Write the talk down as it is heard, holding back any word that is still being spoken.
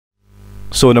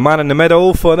So the man in the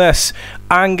middle for this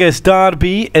Angus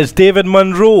derby is David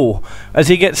Munro, as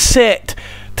he gets set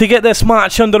to get this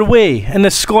match underway in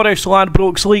the Scottish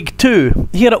Ladbrokes League 2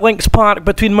 here at Links Park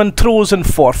between Montrose and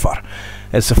Forfar.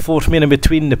 It's the fourth meeting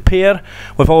between the pair,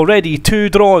 with already 2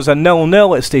 draws, a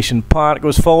 0-0 at Station Park. It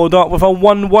was followed up with a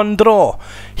 1-1 draw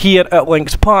here at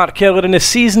Links Park earlier in the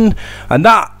season, and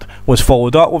that was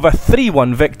followed up with a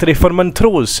 3-1 victory for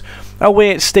Montrose away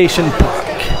at Station Park.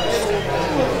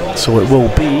 So it will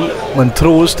be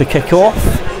Montrose to kick off,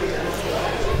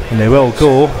 and they will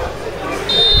go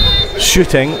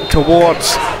shooting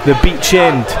towards the beach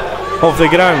end of the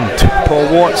ground. Paul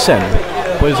Watson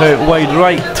was out wide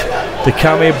right to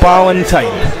Cammy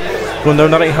Ballantyne, going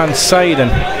down the right hand side, and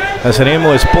it's an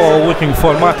aimless ball looking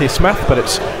for Matty Smith, but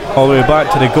it's all the way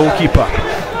back to the goalkeeper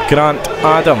Grant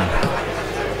Adam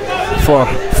for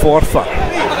Forfar.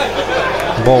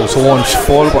 Ball's launched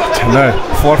forward, now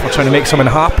Forfar trying to make something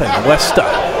happen. Lister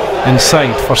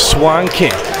inside for Swanky,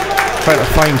 trying to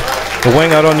find the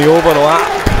winger on the overlap.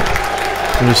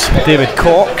 It was David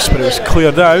Cox, but it was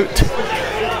cleared out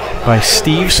by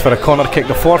Steves for a corner kick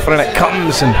to Forfar, and it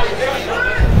comes, and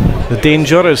the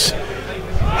danger is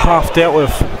half dealt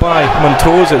with by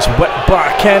Montrose. It's whipped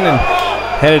back in and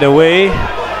headed away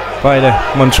by the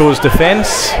Montrose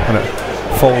defence, and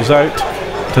it falls out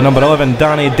to number 11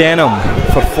 Danny Denham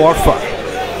for Forfar.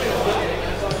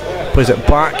 Plays it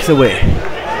back the way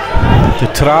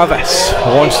to Travis,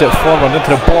 launched it forward into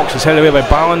the box. It's headed away by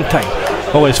Ballantyne,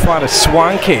 oh, as far as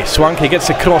Swanky. Swanky gets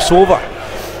the crossover.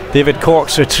 David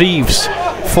Cox retrieves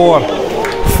for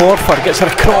Forfar, gets her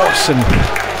across,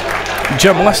 and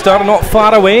Jim Lister not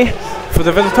far away for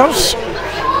the visitors.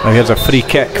 Now here's a free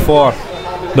kick for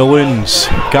the Loons.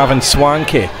 Gavin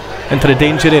Swanky into the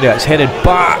danger area. It's headed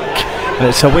back, and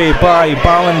it's away by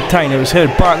Ballantyne. It was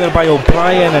headed back there by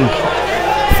O'Brien, and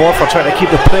Forfar trying to keep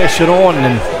the pressure on,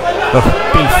 and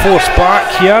they're being forced back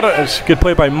here. It's good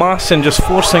play by Masson, just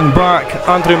forcing back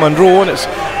Andrew Munro, and it's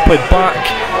played back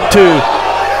to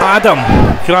Adam,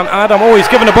 Grant Adam. Oh, he's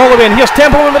given the ball away, and here's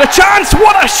Templeman with a chance.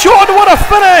 What a shot, what a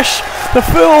finish! The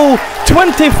full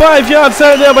 25 yards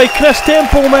out there by Chris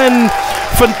Templeman.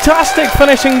 Fantastic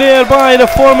finishing there by the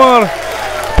former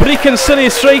Brecon City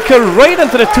striker, right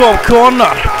into the top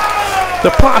corner.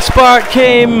 The pass back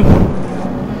came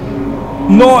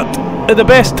not at the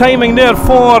best timing there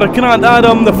for Grant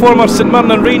Adam, the former St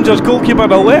Mirren Rangers goalkeeper.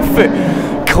 The left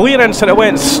foot clearance, and it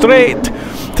went straight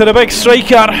to the big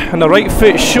striker, and the right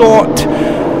foot shot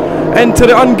into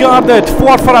the unguarded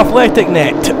Forfar Athletic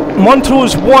net.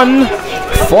 Montrose 1,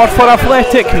 Forfar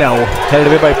Athletic 0. Headed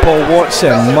away by Paul Watson.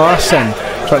 Masson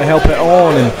trying to help it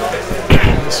on, and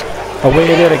it's away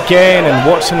there again, and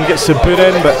Watson gets the boot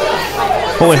in, but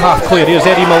only half clear. Here's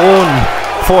Eddie Malone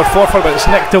for Forfar, but it's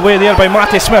nicked away there by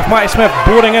Matty Smith. Matty Smith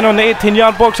boring in on the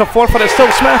 18-yard box of Forfar. It's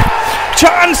still Smith.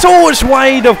 Chance, oh, it's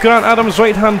wide of Grant Adams'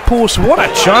 right hand post. What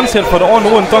a chance here for the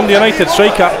on-loan Dundee United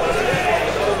striker.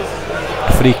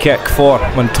 Free kick for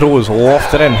Montrose,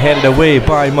 lofted in, headed away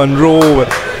by Munro.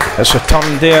 It's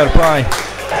returned there by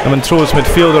the Montrose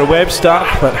midfielder Webster,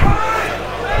 but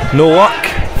no luck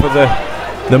for the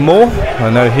Mo.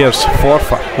 And now here's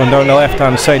Forfar going down the left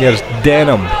hand side. Here's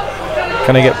Denham,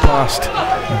 can I get past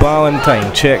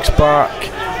Ballantyne, checks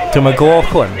back to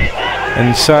McLaughlin,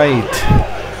 inside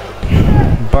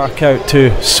back out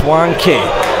to Swanky.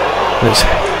 It's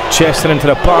Chester into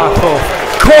the path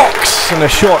of Cox, and the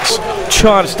shots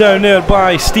charged down there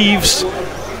by Steves.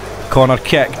 Corner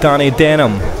kick, Danny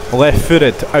Denham, left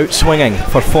footed, out swinging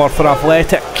for Forfar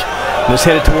Athletic, and it's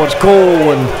headed towards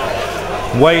goal,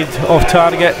 and wide of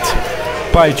target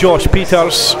by Josh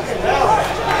Peters.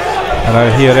 And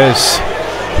now here is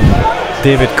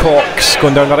David Cox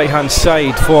going down the right hand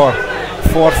side for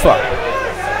Forfar.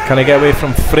 Can I get away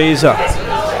from Fraser?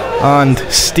 And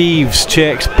Steves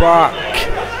checks back.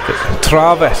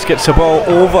 Travis gets the ball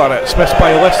over. It's missed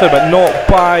by Lister, but not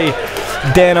by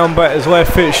Denham, but his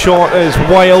left foot shot is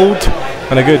wild,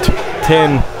 and a good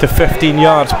 10 to 15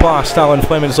 yards past Alan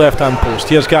Fleming's left hand post.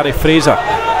 Here's Gary Fraser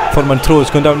for Montrose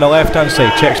going down the left hand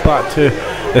side, checks back to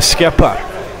the skipper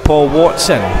Paul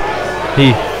Watson.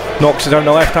 He knocks it down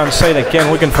the left hand side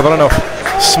again, looking for the run of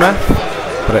Smith,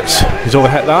 but he's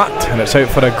overhit that, and it's out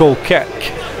for a goal kick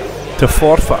to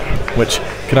Forfar, which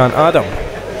Grant Adam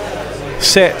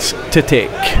sets to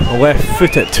take. Left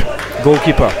footed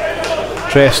goalkeeper,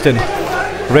 dressed in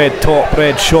red top,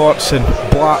 red shorts and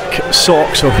black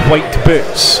socks of white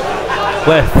boots.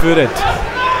 Left footed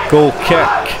goal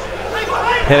kick,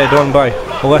 headed on by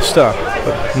Lister,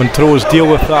 but Montrose deal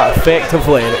with that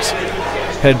effectively. It's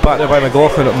headed back there by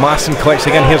McLaughlin, but Masson collects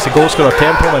again. Here's the goal scorer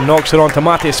Templeman, knocks it on to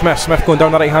Matty Smith. Smith going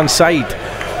down the right hand side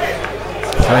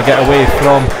trying to get away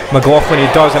from McLaughlin.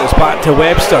 He does, and it's back to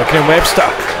Webster. Graham Webster.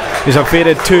 He's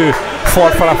evaded two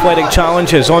Forfar Athletic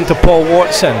challenges. On to Paul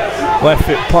Watson. Left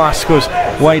foot pass goes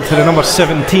wide to the number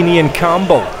 17 Ian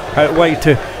Campbell. Out wide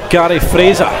to Gary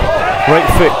Fraser. Right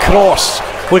foot cross.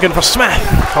 Looking for Smith.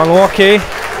 Unlucky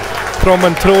from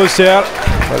Montrose there.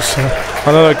 That's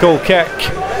another goal kick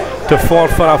to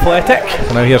Forfar Athletic.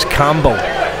 And now here's Campbell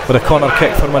with a corner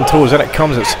kick for Montrose. In it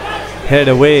comes. It's headed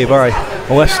away by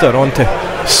Lister onto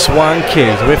Swanky.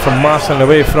 Away from Masson,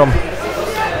 away from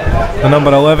the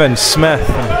number 11 Smith.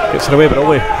 And gets it away, but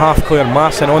away half clear.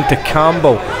 Masson onto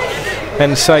Campbell.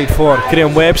 Inside for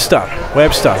Graham Webster.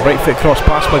 Webster, right foot cross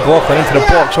past McLaughlin into the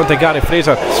box onto Gary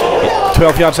Fraser.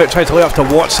 12 yards out, tries to lay off to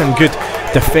Watson. Good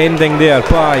defending there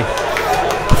by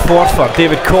Forfar.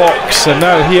 David Cox. And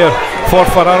now here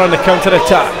Forfar are on the counter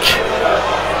attack.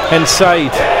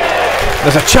 Inside.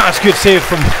 There's a chance. Good save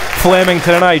from Fleming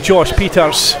to deny Josh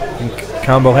Peters. And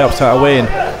Campbell helps that away. And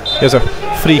here's a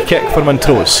free kick for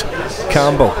Montrose.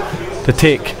 Campbell to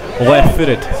take left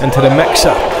footed into the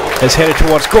mixer. It's headed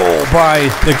towards goal by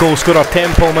the goal scorer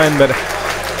Templeman, but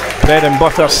bread and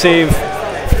butter save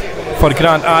for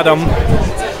Grant Adam.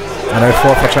 And now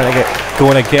Forfar trying to get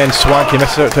going again. Swanky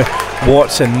misses out to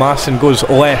Watson. Masson goes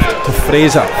left to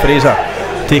Fraser. Fraser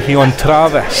taking on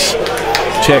Travis.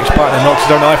 Checks back and knocks it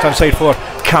down the left hand side for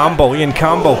Campbell. Ian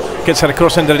Campbell gets it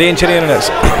across into the danger area, and it's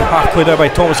half cleared out by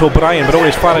Thomas O'Brien, but only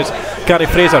as far as Gary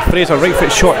Fraser. Fraser right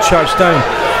foot shot charged down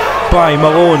by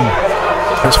Malone.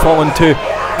 It's fallen to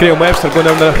Graham Webster going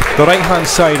down the right hand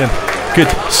side, and good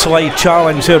slide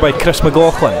challenge there by Chris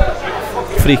McLaughlin.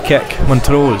 Free kick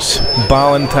Montrose.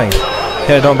 Ballantyne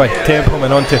headed on by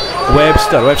Templeman onto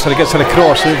Webster. Webster gets it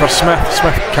across looking for Smith.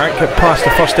 Smith can't get past the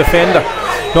first defender.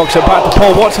 Knocks it back to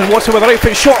Paul Watson. Watson with a right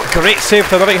foot shot. Great save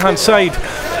to the right hand side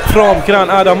from Grant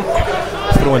Adam.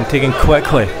 Throw-in taken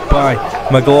quickly by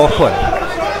McLaughlin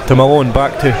to Malone.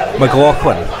 Back to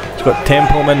McLaughlin. He's got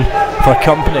Templeman for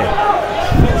company.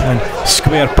 And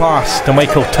square pass to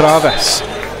Michael Travis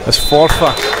as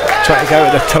Forfar trying to get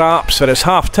out of the traps. But it's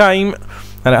half time,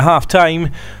 and at half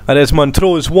time it is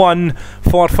Montrose 1,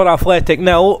 Forfar Athletic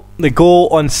 0. The goal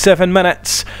on 7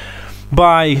 minutes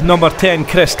by number 10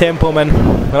 Chris Templeman.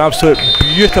 An absolute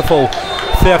beautiful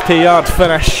 30-yard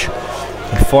finish,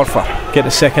 and Forfar get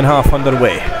the second half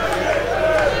underway.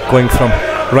 Going from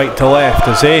right to left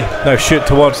as they now shoot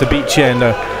towards the beach end.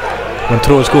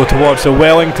 Montrose go towards the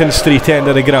Wellington Street end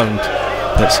of the ground.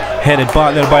 It's headed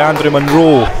back there by Andrew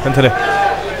Munro into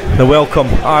the welcome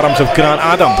arms of Grant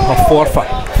Adam of Forfar.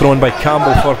 Thrown by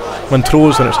Campbell for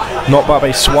Montrose, and it's knocked back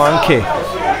by Swanky.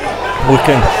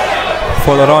 Looking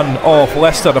for the run of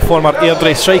Lister, the former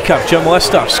Airdrie striker Jim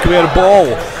Lister. Square ball.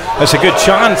 It's a good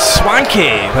chance. Swanky,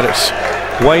 but it's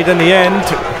wide in the end.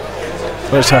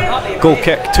 It's a goal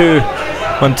kick to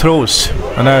Montrose.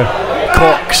 And now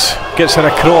Cox gets it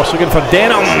across, looking for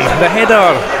Denham, the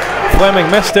header. Fleming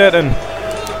missed it, and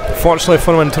fortunately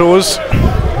for Montrose,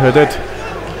 who did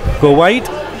go wide.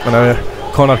 And now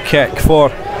a corner kick for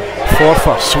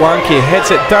Forfar. Swanky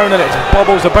heads it down, and it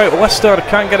bubbles about. Lister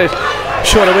can't get it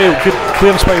shot away. Good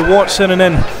clearance by Watson, and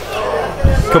then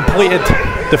completed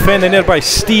defending there by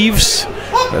Steves.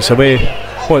 It's away.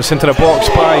 Oh, it's into the box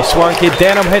by Swanky.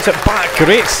 Denham heads it back.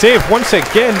 Great save once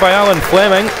again by Alan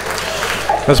Fleming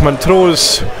as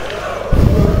Montrose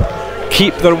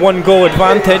keep their 1-goal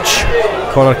advantage.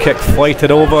 Corner kick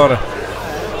flighted over.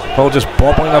 Ball just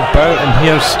bobbling about, and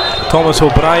here's Thomas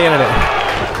O'Brien, and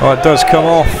it does come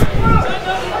off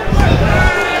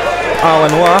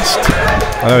Alan last.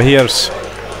 And now here's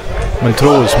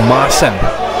Montrose. Masson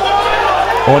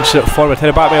launches it forward,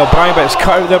 headed back by O'Brien, but it's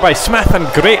cut out there by Smith, and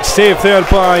great save there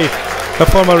by the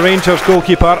former Rangers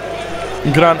goalkeeper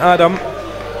Grant Adam.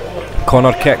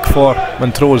 Corner kick for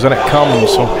Montrose, and it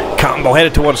comes. So Campbell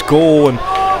headed towards goal and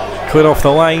cleared off the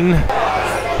line.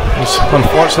 It's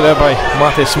unfortunate there by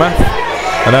Matty Smith.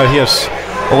 And now here's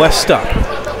Lister.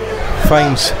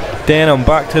 Finds Denham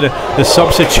back to the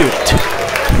substitute.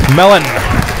 Millen.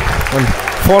 And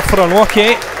Forfar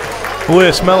unlucky.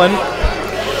 Lewis Millen.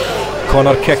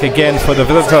 Corner kick again for the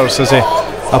visitors as they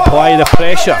apply the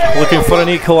pressure, looking for an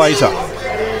equaliser.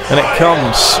 And it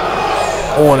comes.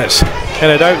 Oh, and it's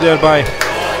headed out there by,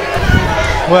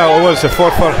 well, it was the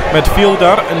Forfar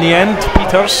midfielder in the end,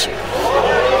 Peters.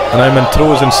 And now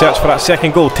Montrose in search for that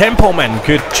second goal. Templeman,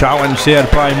 good challenge there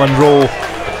by Munro,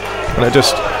 and it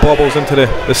just bobbles into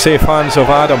the safe hands of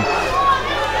Adam.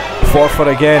 Forfar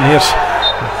again. Here's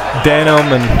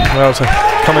Denham, and well, it's a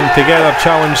coming together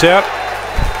challenge there.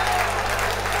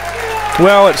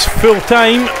 Well, it's full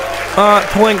time at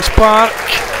Links Park,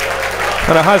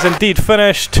 and it has indeed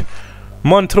finished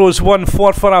Montrose 1,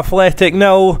 Forfar Athletic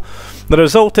 0. The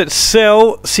result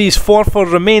itself sees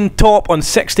Forfar remain top on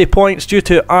 60 points due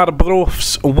to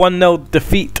Arbroath's 1-0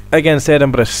 defeat against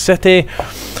Edinburgh City.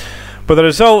 But the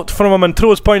result, from a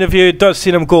Montrose point of view, does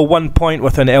see them go 1 point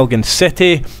within Elgin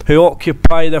City, who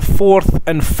occupy the 4th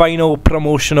and final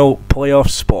promotional playoff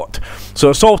spot. So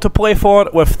it's all to play for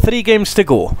with 3 games to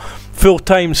go.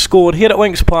 Full-time score here at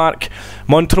Winks Park: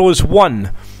 Montrose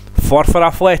 1, Forfar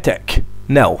Athletic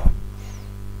 0.